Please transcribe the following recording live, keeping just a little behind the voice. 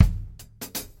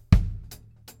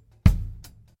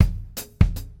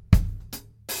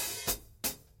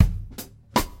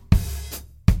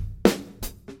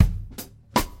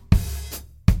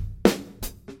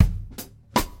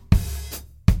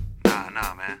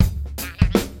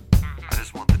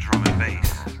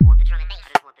bass.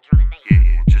 Yeah,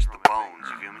 just the bones,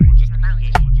 you feel me?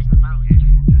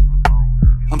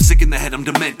 I'm sick in the head, I'm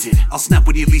demented. I'll snap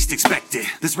when you least expect it.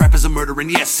 This rap is a murder and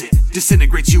yes, it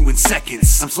disintegrates you in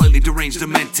seconds. I'm slightly deranged,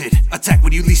 demented. Attack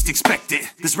when you least expect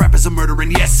it. This rap is a murder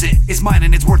and yes, it is mine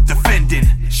and it's worth defending.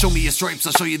 Show me your stripes,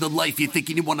 I'll show you the life you're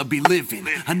thinking you wanna be living.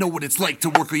 I know what it's like to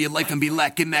work all your life and be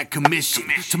lacking that commission.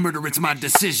 To murder, it's my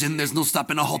decision. There's no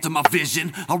stopping or halting my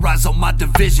vision. I'll rise on my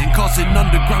division, cause an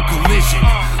underground collision.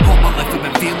 All my life I've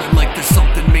been feeling like there's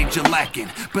something major lacking,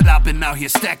 but I've been out here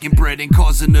stacking bread and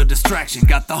causing a distraction.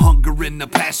 Got the hunger and the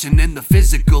passion and the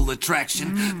physical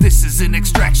attraction. This is an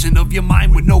extraction of your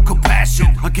mind with no compassion.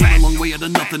 I came a long way out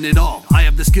of nothing at all. I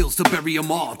have the skills to bury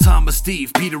them all. Thomas,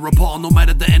 Steve, Peter, or Paul. No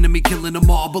matter the enemy, killing them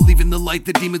all. Believe in the light,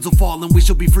 the demons will fall and we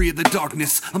shall be free of the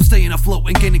darkness. I'm staying afloat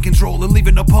and gaining control and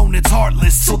leaving opponents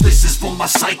heartless. So this is for my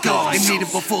psychos. They need a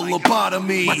full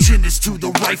lobotomy. My chin is to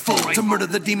the rifle to murder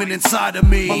the demon inside of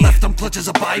me. My left arm clutches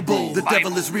a Bible. The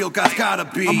devil is real, God's gotta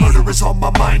be. A murder is on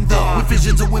my mind though, with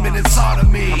visions of women inside of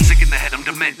me. I'm sick in the head, I'm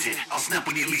demented. I'll snap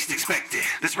when you least expect it.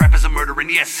 This rap is a murder and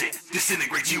yes, it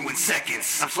disintegrates you in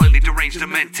seconds. I'm slightly deranged,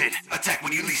 demented. Attack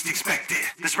when you least expect it.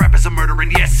 This rap is a murder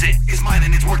and yes, it is mine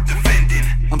and it's worth defending.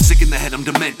 I'm sick in the head, I'm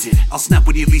demented. I'll snap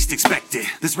when you least expect it.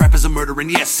 This rap is a murder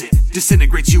and yes, it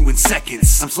disintegrates you in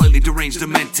seconds. I'm slightly deranged,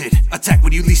 demented. Attack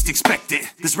when you least expect it.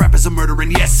 This rap is a murder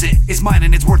and yes, it is mine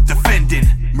and it's worth defending.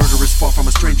 Murder is far from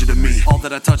a stranger to me. All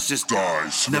that I touch just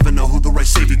dies. Never know who the right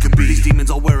savior could be. These demons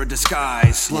all wear a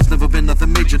disguise. Blood's never been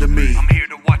nothing major to me. I'm here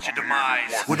to watch your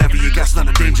demise. Whatever you got's not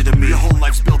a danger to me. Your whole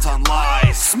life's built on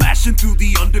lies. Smashing through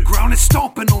the underground and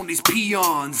stomping on these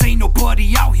peons. Ain't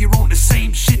nobody out here on the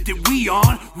same shit that we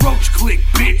on. Roach click,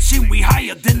 bitch, and we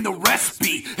higher than the rest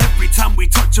be. Every time we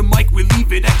touch a mic, we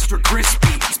leave it extra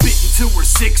crispy. Spitting till we're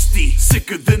 60,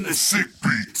 sicker than the sick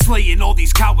beat. Slaying all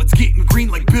these cowards, getting green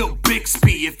like Bill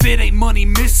Bixby. If it ain't money,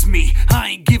 miss me. I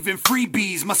ain't giving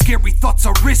freebies. My scary thoughts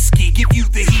are risky. Give you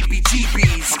the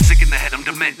heebie-jeebies. I'm sick in the head, I'm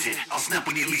demented. I'll snap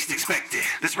when you least expect it.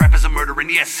 This rap is a murder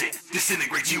and yes, it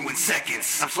disintegrates you in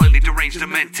seconds. I'm slightly deranged,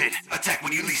 demented. Attack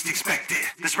when you least expect it.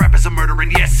 This rap is a murder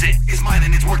and yes, it is mine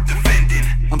and it's worth defending.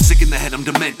 I'm sick in the head, I'm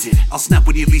demented. I'll snap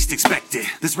when you least expect it.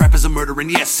 This rap is a murder and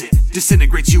yes, it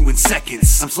disintegrates you in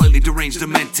seconds. I'm slightly deranged,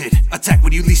 demented. Attack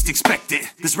when you least expect it.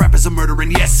 This rap is a murder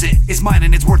and yes, it is mine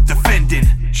and it's worth defending.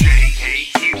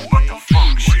 J-A-U, what the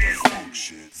function?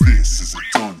 This is a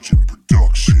dungeon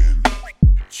production.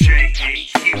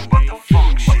 J-A-U, what the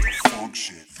function?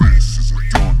 This is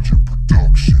a dungeon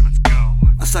production. Let's go.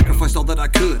 I sacrificed all that I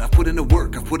could. I put in the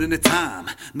work, I put in the time.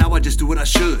 Now I just do what I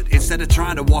should instead of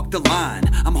trying to walk the line.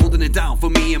 I'm holding it down for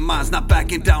me and mine's not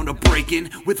backing down or breaking.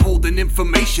 Withholding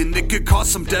information that could cause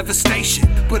some devastation.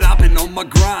 But I've been on my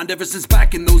grind ever since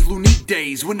back in those Looney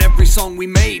days, when every song we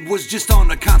made was just on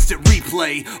a constant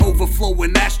replay.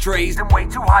 Overflowing ashtrays and way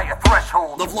too high a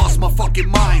threshold. I've lost my fucking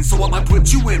mind, so I might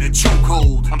put you in a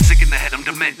chokehold. I'm sick in the head, I'm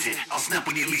demented. I'll snap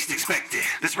when you least expect it.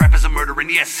 This rap is a murder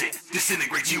and yes, it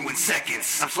disintegrates you in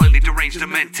seconds. I'm slightly deranged,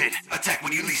 demented. Attack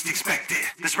when you least expect it.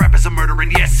 This rap is a murder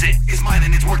and yes, it is mine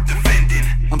and it's worth defending.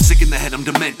 I'm sick in the head, I'm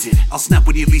demented. I'll snap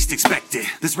when you least expect it.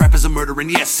 This rap is a murder and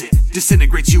yes, it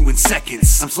disintegrates you in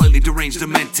seconds. I'm slightly deranged,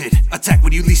 demented. Attack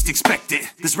when you least expect it.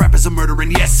 This rap is a murder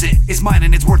and yes, it is mine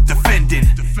and it's worth defending.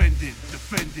 Defending.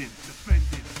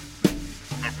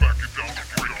 Now back it down to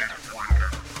break it.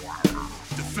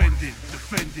 Defending.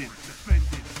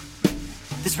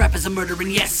 This rap is a murder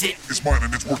and yes, it It's mine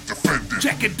and it's worth defending.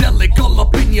 Jaqadeliq all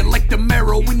up in you like the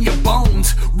marrow in your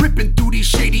bones. Ripping through these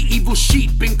shady evil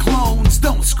sheep and clones.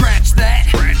 Don't scratch that,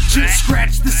 just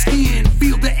scratch the skin.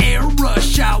 Feel the air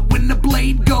rush out when the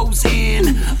blade goes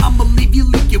in. I'ma leave you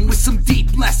leaking with some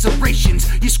deep lacerations.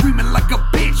 You're screaming like a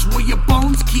bitch while your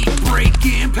bones keep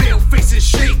breaking. Pale faces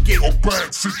shaking. A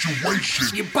bad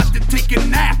situation. You're about to take a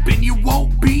nap and you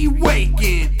won't be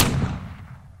waking.